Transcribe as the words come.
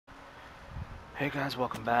Hey guys,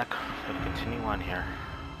 welcome back. We're gonna continue on here.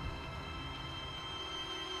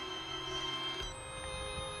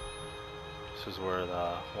 This is where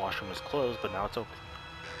the washroom is closed, but now it's open.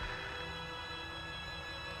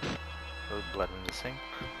 Oh, blood in the sink.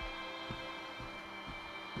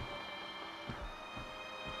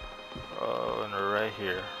 Oh, and right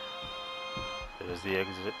here, there's the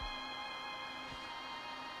exit.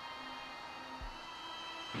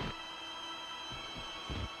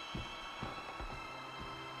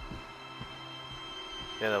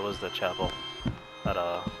 Yeah, that was the chapel that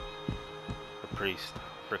the priest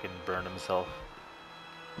frickin' burned himself.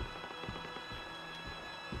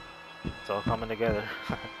 It's all coming together.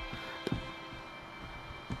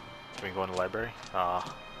 Can we go in the library?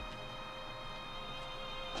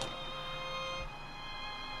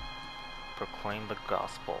 Proclaim the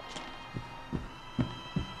gospel.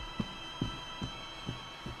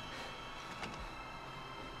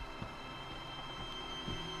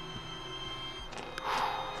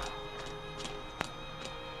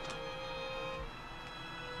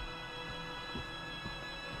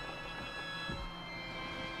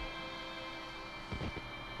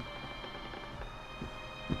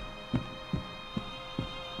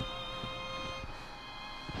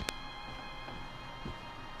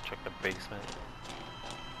 Check the basement.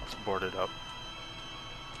 It's boarded up.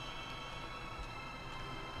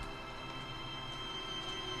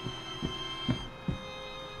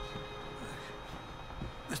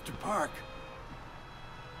 Mr. Park.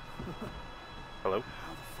 Hello?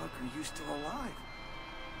 How the fuck are you still alive?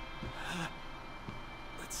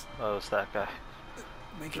 Let's Oh, it's that guy.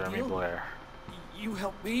 make a Jeremy deal. Blair. You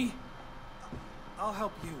help me, I'll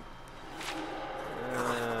help you.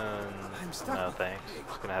 I'm stuck. No thanks.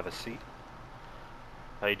 Just gonna have a seat.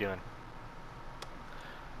 How you doing?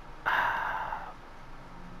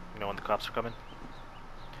 You know when the cops are coming?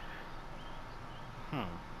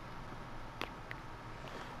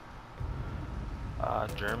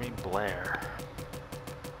 Jeremy Blair.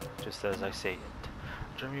 Just as I say it.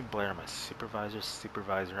 Jeremy Blair, my supervisor,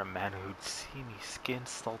 a man who'd see me skin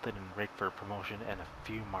salted and raked for a promotion and a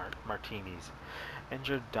few martinis.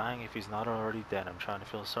 Injured, dying if he's not already dead. I'm trying to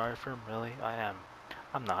feel sorry for him, really? I am.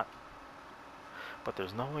 I'm not. But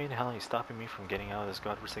there's no way in hell he's stopping me from getting out of this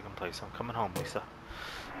godforsaken place. I'm coming home, Lisa.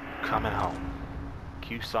 I'm coming home.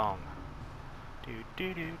 Cue song. Do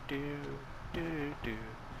do do do do do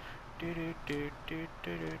do do do do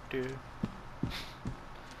do do.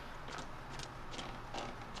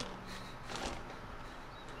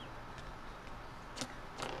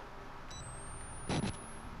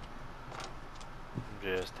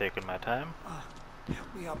 Just taking my time.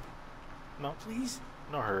 Help me up, No, please.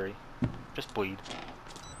 no hurry. Just bleed.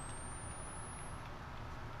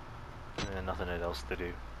 And nothing else to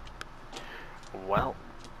do. Well.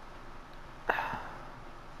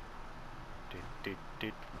 Do, do,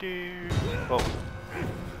 do, do. Oh.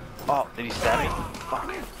 Oh, did he stab me? Fuck.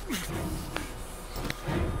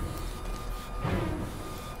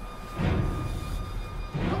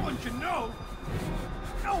 No one can know.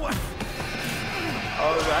 No one.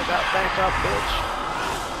 Oh, I got back up, bitch.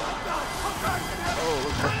 Oh,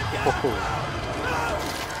 look at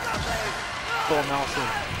Full Nelson.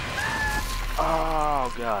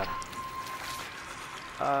 Oh, God.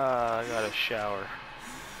 I got a shower.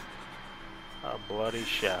 A bloody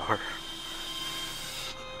shower.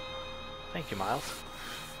 Thank you, Miles.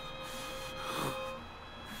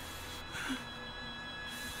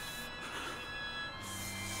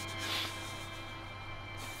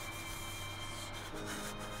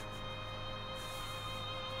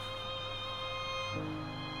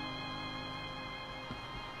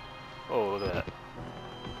 Oh, look at that.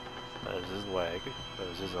 There's his leg.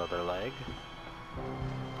 There's his other leg.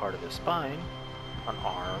 Part of his spine. An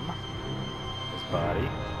arm. His body.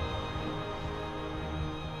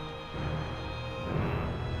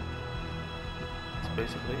 That's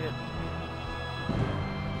basically it.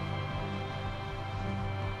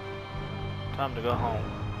 Time to go home.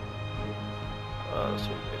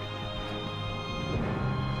 Sweet baby.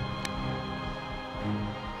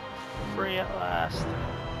 Free at last.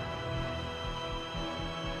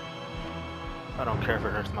 I don't care if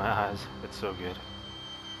it hurts my eyes. It's so good.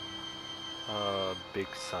 Big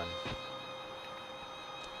sun.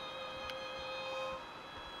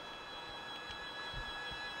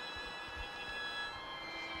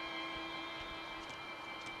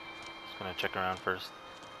 Just gonna check around first.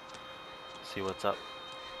 See what's up.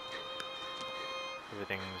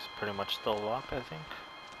 Everything's pretty much still locked, I think.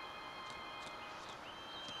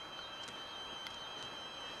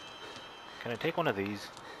 Can I take one of these?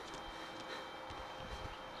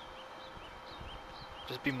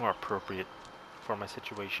 Just be more appropriate. for my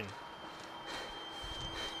situation.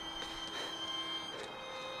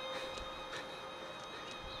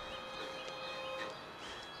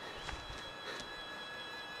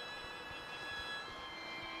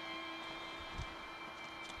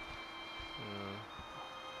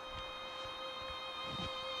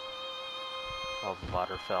 Oh, the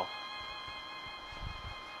water fell.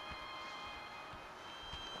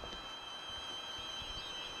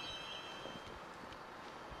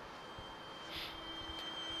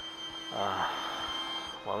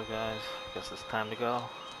 Well guys, I guess it's time to go.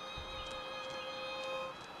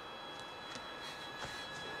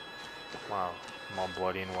 Wow, I'm all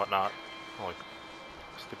bloody and whatnot. Oh, like,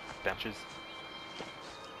 stupid benches.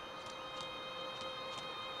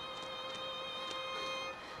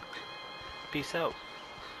 Peace out.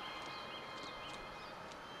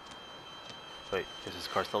 Wait, is his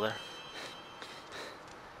car still there?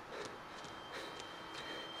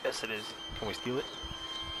 Yes it is. Can we steal it?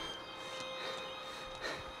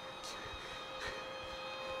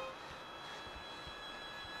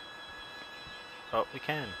 Oh, we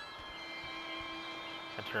can.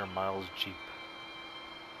 Enter Miles' Jeep.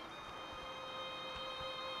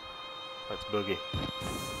 Let's boogie.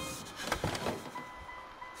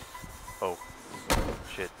 Oh,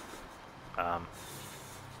 shit. Can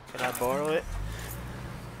I borrow it?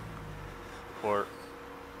 For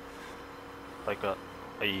like a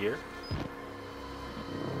year?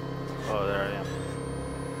 Oh, there I am.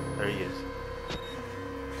 There he is.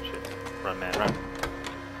 Shit. Run, man, run.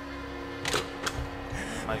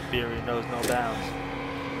 My fury knows no bounds.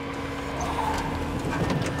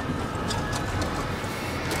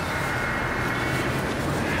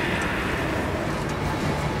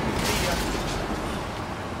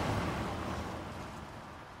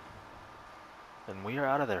 And we are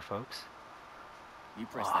out of there, folks. You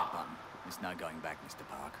press that button. There's no going back, Mr.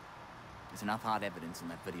 Park. There's enough hard evidence in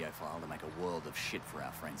that video file to make a world of shit for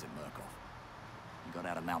our friends at Murkoff. You got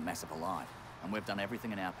out of Mount Massive alive, and we've done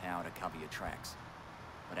everything in our power to cover your tracks.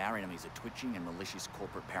 But our enemies are twitching and malicious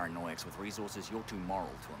corporate paranoiacs with resources you're too moral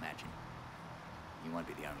to imagine. You won't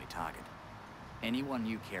be the only target. Anyone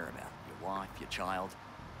you care about, your wife, your child,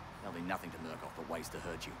 there'll be nothing to Murkoff but ways to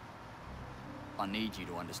hurt you. I need you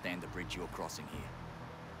to understand the bridge you're crossing here.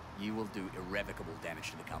 You will do irrevocable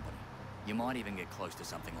damage to the company. You might even get close to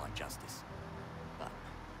something like justice. But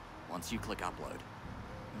once you click upload,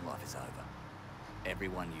 your life is over.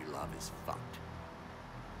 Everyone you love is fucked.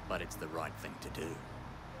 But it's the right thing to do.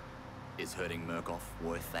 Is hurting Murkoff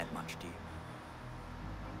worth that much to you?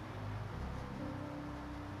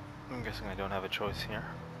 I'm guessing I don't have a choice here.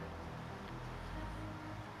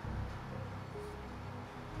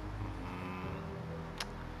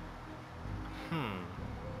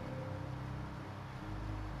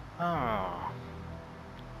 Oh.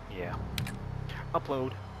 Yeah.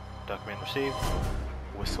 Upload. Document received.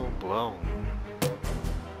 Whistle blown.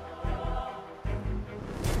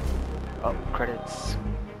 Oh, credits.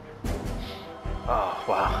 Oh,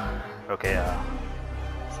 wow. Okay,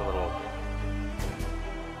 it's a little...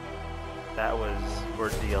 That was, for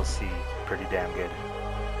DLC, pretty damn good.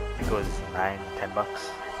 I think it was $9-10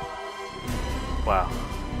 bucks. Wow.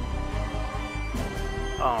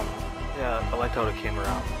 Yeah, I liked how it came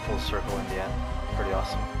around full circle in the end. Pretty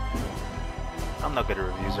awesome. I'm not good at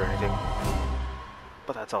reviews or anything,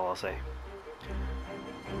 but that's all I'll say.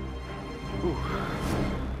 Whew.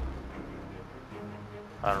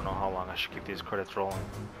 I don't know how long I should keep these credits rolling.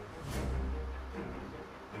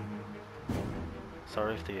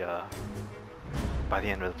 Sorry if the, by the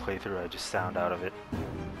end of the playthrough I just sound out of it.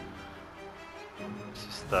 It's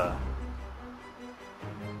just,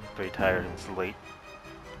 very tired and it's late.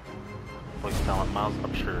 Voice talent, Miles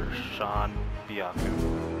Upshur, Sean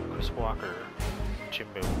Biaku, Chris Walker,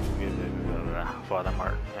 Jimbo, Father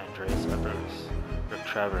Martin, Andreas Evers, Rick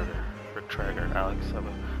Trager, Alex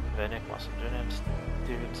Vanek, Watson Jennings,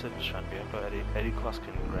 Stevenson, Sean Bianco, Eddie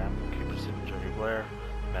Kluskin, Graham Cuperson, Jeremy Blair,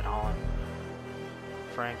 Matt Holland,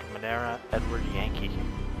 Frank Manera, Edward Yankee.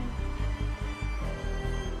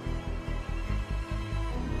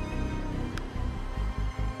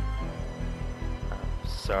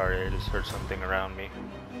 Sorry, I just heard something around me.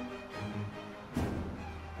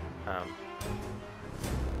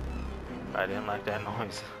 I didn't like that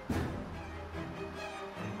noise.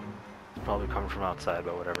 It's probably coming from outside,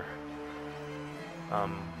 but whatever.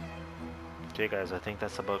 Okay guys, I think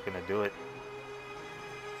that's about gonna do it.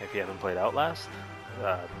 If you haven't played Outlast,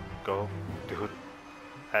 go do it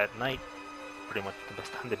at night. Pretty much the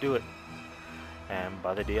best time to do it. And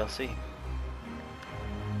buy the DLC.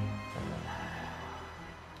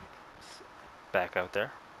 Back out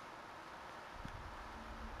there.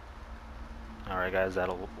 Alright guys, that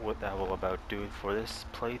will about do it for this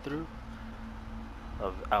playthrough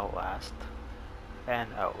of Outlast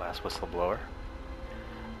and Outlast Whistleblower.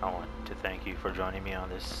 I want to thank you for joining me on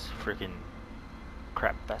this freaking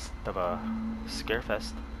crap fest of a scare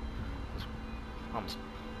fest. Almost,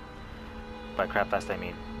 by crap fest I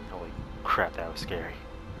mean, holy crap, that was scary.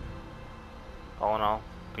 All in all,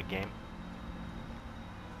 good game.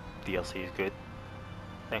 DLC is good.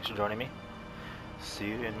 Thanks for joining me. See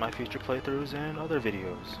you in my future playthroughs and other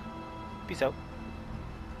videos. Peace out.